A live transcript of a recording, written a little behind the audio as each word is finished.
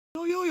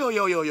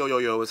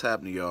Yo, what's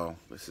happening, y'all?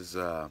 This is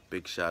a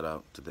big shout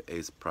out to the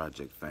Ace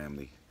Project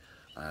family.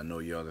 I know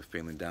y'all are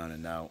feeling down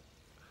and out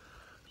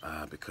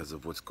because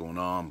of what's going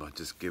on, but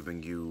just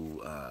giving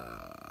you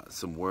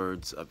some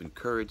words of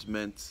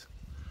encouragement,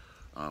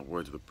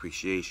 words of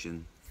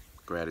appreciation,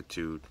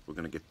 gratitude. We're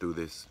going to get through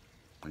this,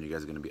 and you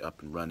guys are going to be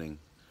up and running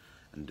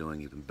and doing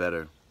even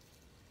better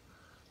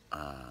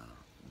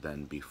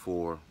than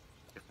before.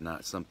 If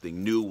not,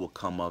 something new will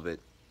come of it.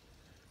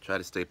 Try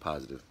to stay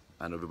positive.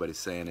 I know everybody's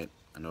saying it.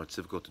 I know it's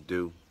difficult to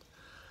do,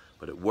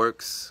 but it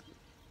works,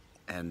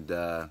 and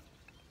we're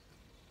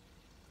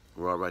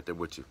all right there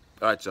with you.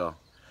 All right, y'all.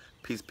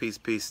 Peace, peace,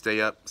 peace. Stay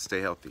up.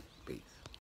 Stay healthy.